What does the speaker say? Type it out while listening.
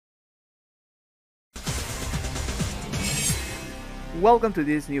Welcome to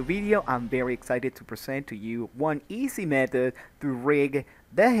this new video. I'm very excited to present to you one easy method to rig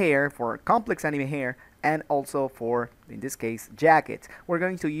the hair for complex anime hair and also for, in this case, jackets. We're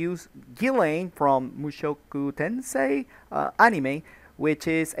going to use Ghislaine from Mushoku Tensei anime, which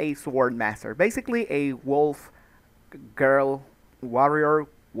is a sword master. Basically a wolf girl, warrior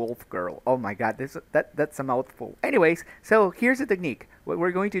wolf girl. Oh my god, that's a mouthful. Anyways, so here's the technique. What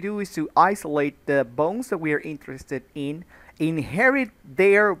we're going to do is to isolate the bones that we are interested in, inherit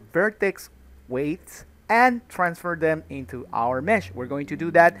their vertex weights, and transfer them into our mesh. We're going to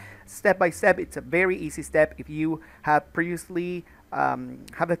do that step by step. It's a very easy step. If you have previously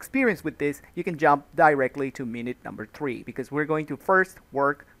have experience with this, you can jump directly to minute number 3, because we're going to first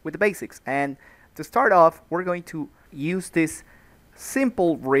work with the basics. And to start off, we're going to use this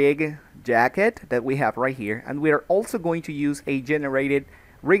simple rig jacket that we have right here, and we are also going to use a generated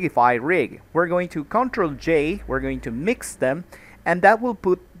Rigify rig. We're going to CTRL+J, we're going to mix them, and that will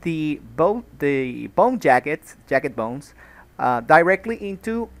put the bone jacket bones directly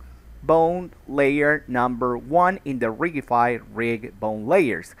into bone layer number 1 in the Rigify rig bone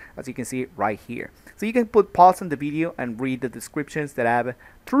layers, as you can see right here. So you can put pause on the video and read the descriptions that I've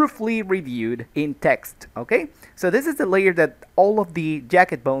truthfully reviewed in text. Okay, so this is the layer that all of the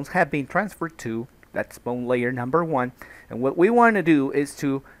jacket bones have been transferred to. That's bone layer number 1, and what we want to do is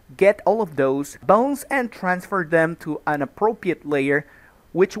to get all of those bones and transfer them to an appropriate layer,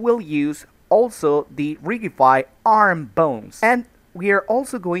 which will use also the Rigify arm bones. And we are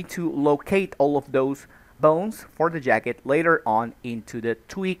also going to locate all of those bones for the jacket later on into the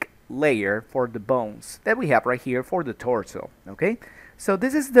tweak layer for the bones that we have right here for the torso. Okay, so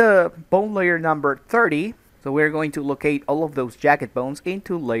this is the bone layer number 30. So we're going to locate all of those jacket bones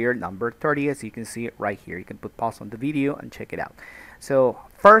into layer number 30, as you can see it right here. You can put pause on the video and check it out. So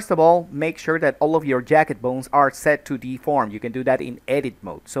first of all, make sure that all of your jacket bones are set to deform. You can do that in edit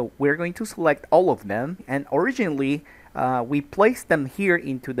mode. So we're going to select all of them, and originally we placed them here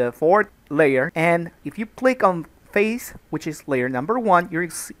into the 4th layer, and if you click on face, which is layer number 1,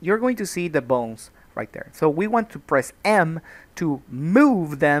 you're going to see the bones right there. So we want to press M to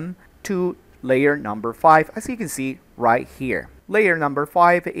move them to layer number 5, as you can see right here. Layer number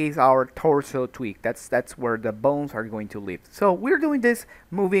 5 is our torso tweak. That's where the bones are going to live. So we're doing this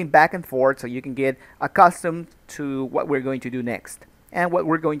moving back and forth so you can get accustomed to what we're going to do next. And what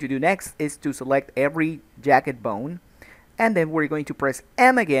we're going to do next is to select every jacket bone, and then we're going to press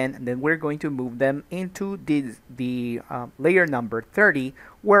M again, and then we're going to move them into the layer number 30,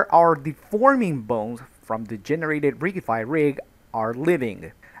 where our deforming bones from the generated Rigify rig are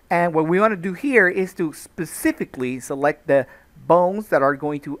living. And what we want to do here is to specifically select the bones that are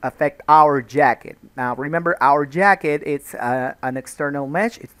going to affect our jacket. Now remember, our jacket, it's an external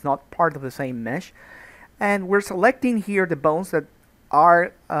mesh, it's not part of the same mesh, and we're selecting here the bones that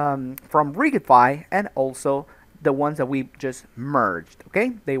are from Rigify and also the ones that we just merged.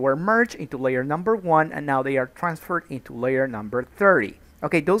 Okay, they were merged into layer number 1, and now they are transferred into layer number 30.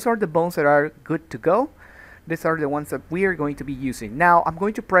 Okay, those are the bones that are good to go. These are the ones that we are going to be using. Now I'm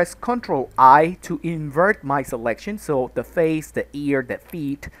going to press CTRL+I to invert my selection, so the face, the ear, the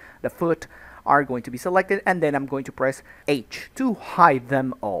feet, the foot are going to be selected, and then I'm going to press H to hide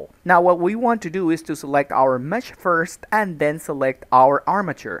them all. Now what we want to do is to select our mesh first, and then select our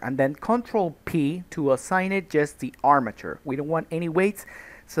armature, and then CTRL+P to assign it just the armature. We don't want any weights,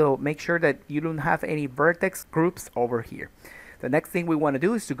 so make sure that you don't have any vertex groups over here. The next thing we want to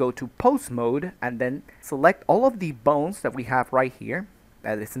do is to go to pose mode and then select all of the bones that we have right here.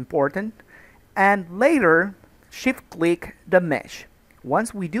 That is important. And later, shift click the mesh.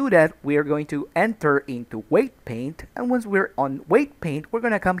 Once we do that, we are going to enter into weight paint. And once we're on weight paint, we're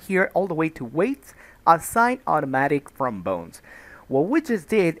going to come here all the way to weights, assign automatic from bones. What we just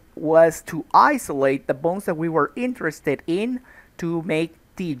did was to isolate the bones that we were interested in to make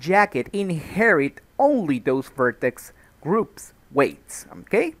the jacket inherit only those vertex groups weights.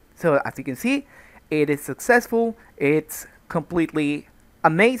 Okay, so as you can see, it is successful. It's completely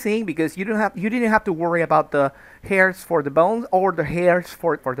amazing because you didn't have to worry about the hairs for the bones or the hairs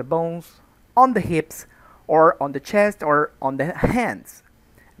for the bones on the hips or on the chest or on the hands.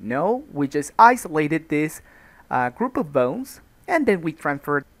 No, we just isolated this group of bones, and then we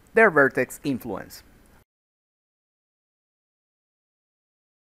transferred their vertex influence.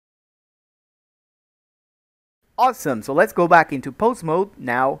 Awesome, so let's go back into pose mode.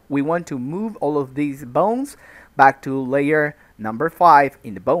 Now we want to move all of these bones back to layer number 5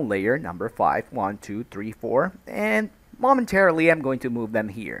 in the bone layer number 5. 1, 2, 3, 4, and momentarily I'm going to move them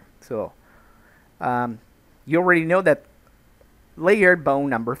here. So you already know that layer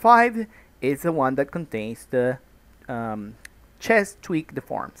bone number 5 is the one that contains the chest tweak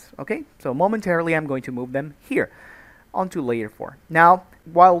deforms. Okay, so momentarily I'm going to move them here onto layer 4. Now,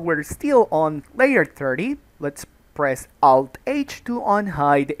 while we're still on layer 30, let's press Alt H to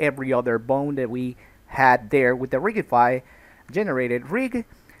unhide every other bone that we had there with the Rigify generated rig.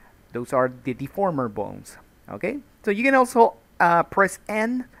 Those are the deformer bones. Okay, so you can also press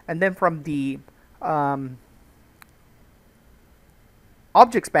N, and then from the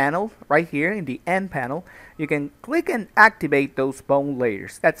objects panel right here in the N panel, you can click and activate those bone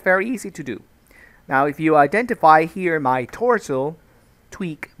layers. That's very easy to do. Now, if you identify here my torso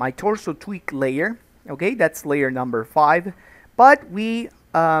tweak layer, okay, that's layer number 5, but we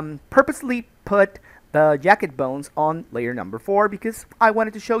purposely put the jacket bones on layer number 4 because I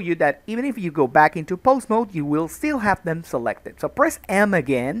wanted to show you that even if you go back into pose mode, you will still have them selected. So press M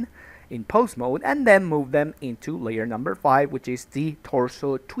again in pose mode and then move them into layer number 5, which is the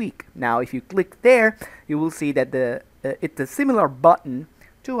torso tweak. Now, if you click there, you will see that it's a similar button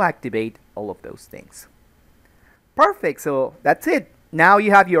to activate all of those things. Perfect, so that's it. Now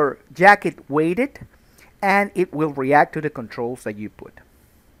you have your jacket weighted and it will react to the controls that you put.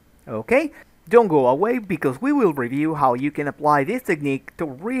 Okay, don't go away because we will review how you can apply this technique to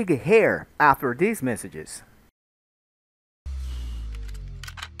rig hair after these messages.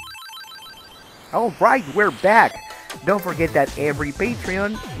 Alright, we're back. Don't forget that every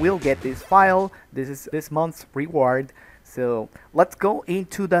Patreon will get this file. This is this month's reward. So let's go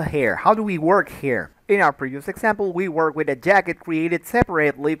into the hair. How do we work hair? In our previous example, we worked with a jacket created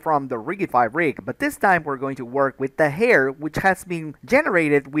separately from the Rigify rig, but this time we're going to work with the hair which has been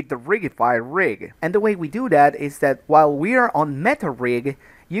generated with the Rigify rig. And the way we do that is that while we are on meta rig,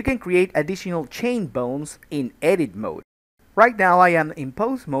 you can create additional chain bones in edit mode. Right now I am in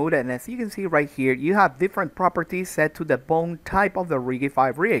pose mode, and as you can see right here, you have different properties set to the bone type of the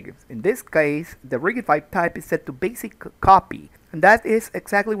Rigify rig. In this case, the Rigify type is set to basic copy, and that is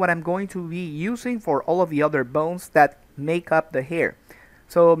exactly what I'm going to be using for all of the other bones that make up the hair.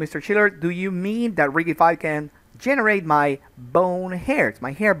 So Mr. Schiller, do you mean that Rigify can generate my bone hairs,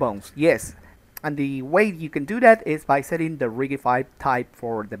 my hair bones? Yes. And the way you can do that is by setting the Rigify type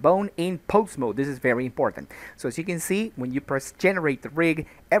for the bone in pose mode. This is very important. So as you can see, when you press generate the rig,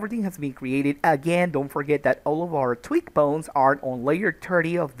 everything has been created. Again, don't forget that all of our tweak bones are on layer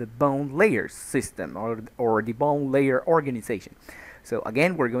 30 of the bone layers system or the bone layer organization. So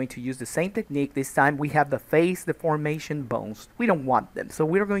again, we're going to use the same technique. This time we have the face deformation bones. We don't want them, so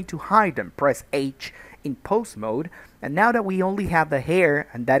we're going to hide them. Press H in pose mode. And now that we only have the hair,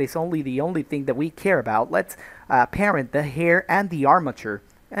 and that is the only thing that we care about, let's parent the hair and the armature.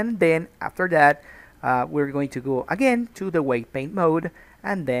 And then after that, we're going to go again to the weight paint mode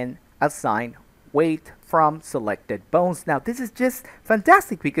and then assign weight from selected bones. Now this is just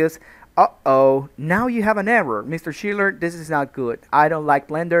fantastic because now you have an error. Mr. Schiller, this is not good. I don't like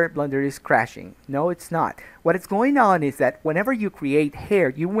Blender. Blender is crashing. No, it's not. What is going on is that whenever you create hair,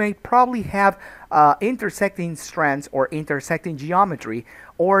 you may probably have intersecting strands or intersecting geometry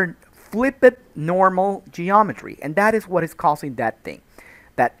or flipped normal geometry, and that is what is causing that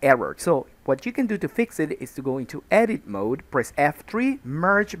error. So what you can do to fix it is to go into edit mode, press F3,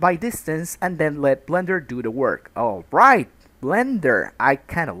 merge by distance, and then let Blender do the work. All right. Blender, I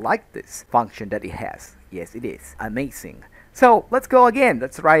kind of like this function that it has. Yes, it is amazing. So let's go again.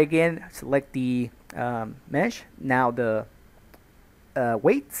 Let's try again. Select the mesh, now the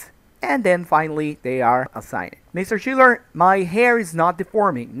weights, and then finally they are assigned. Mr. Schiller, my hair is not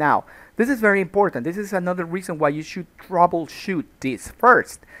deforming. Now this is very important. This is another reason why you should troubleshoot this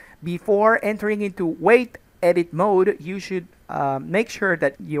first. Before entering into weight edit mode, you should make sure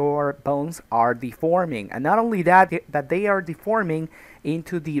that your bones are deforming, and not only that, that they are deforming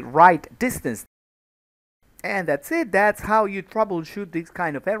into the right distance. And that's it. That's how you troubleshoot these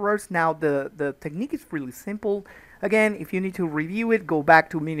kind of errors. Now the technique is really simple. Again, if you need to review it, go back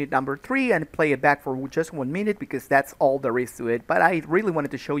to minute number 3 and play it back for just 1 minute, because that's all there is to it. But I really wanted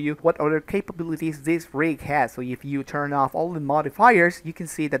to show you what other capabilities this rig has. So if you turn off all the modifiers, you can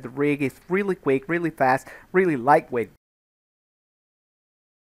see that the rig is really quick, really fast, really lightweight.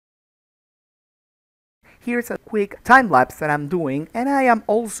 Here's a quick time lapse that I'm doing, and I am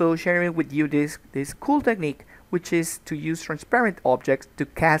also sharing with you this cool technique, which is to use transparent objects to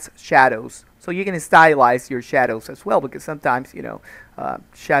cast shadows. So you can stylize your shadows as well, because sometimes, you know,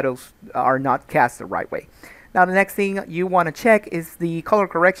 shadows are not cast the right way. Now the next thing you want to check is the color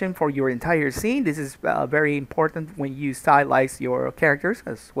correction for your entire scene. This is very important when you stylize your characters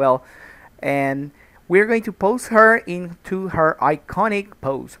as well. And we're going to pose her into her iconic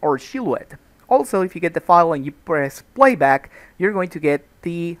pose or silhouette. Also, if you get the file and you press playback, you're going to get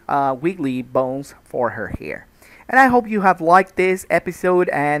the wiggly bones for her hair. And I hope you have liked this episode,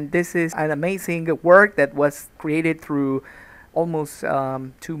 and this is an amazing work that was created through almost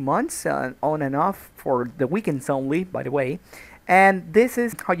 2 months on and off for the weekends only, by the way. And this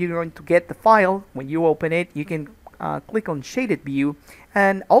is how you're going to get the file. When you open it, you can click on shaded view,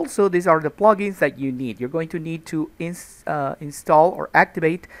 and also these are the plugins that you need. You're going to need to install or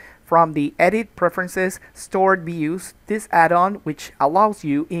activate from the Edit Preferences Stored Views this add-on, which allows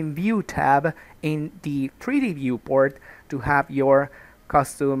you in View tab in the 3D viewport to have your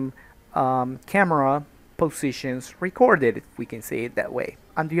custom camera positions recorded, if we can say it that way.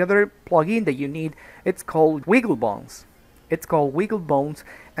 And the other plugin that you need, it's called Wigglebones. It's called Wigglebones,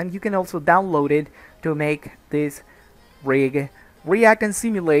 and you can also download it to make this rig react and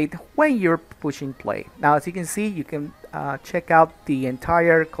simulate when you're pushing play. Now, as you can see, you can check out the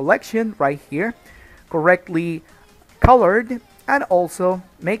entire collection right here, correctly colored, and also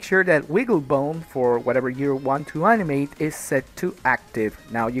make sure that Wigglebone for whatever you want to animate is set to active.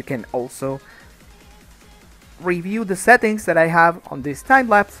 Now you can also review the settings that I have on this time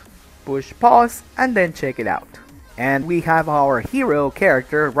lapse, push pause, and then check it out. And we have our hero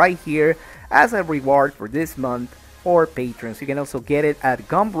character right here as a reward for this month for patrons. You can also get it at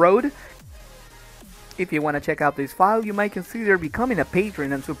Gumroad. If you want to check out this file, you might consider becoming a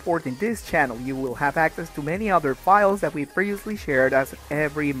patron and supporting this channel. You will have access to many other files that we previously shared as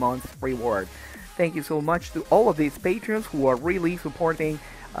every month's reward. Thank you so much to all of these patrons who are really supporting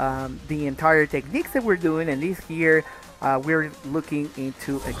the entire techniques that we're doing. And this year we're looking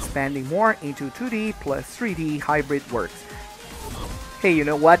into expanding more into 2D plus 3D hybrid works. Hey, you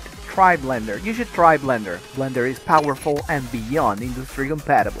know what? Try Blender. You should try Blender. Blender is powerful and beyond industry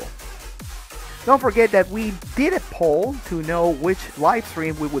compatible. Don't forget that we did a poll to know which live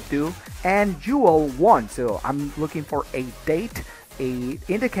stream we would do, and you all won. So I'm looking for a date in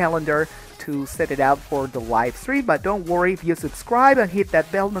the calendar to set it out for the live stream. But don't worry, if you subscribe and hit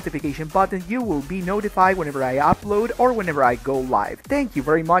that bell notification button, you will be notified whenever I upload or whenever I go live. Thank you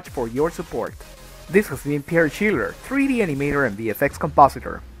very much for your support. This has been Pierre Schiller, 3D animator and VFX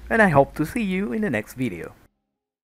compositor, and I hope to see you in the next video.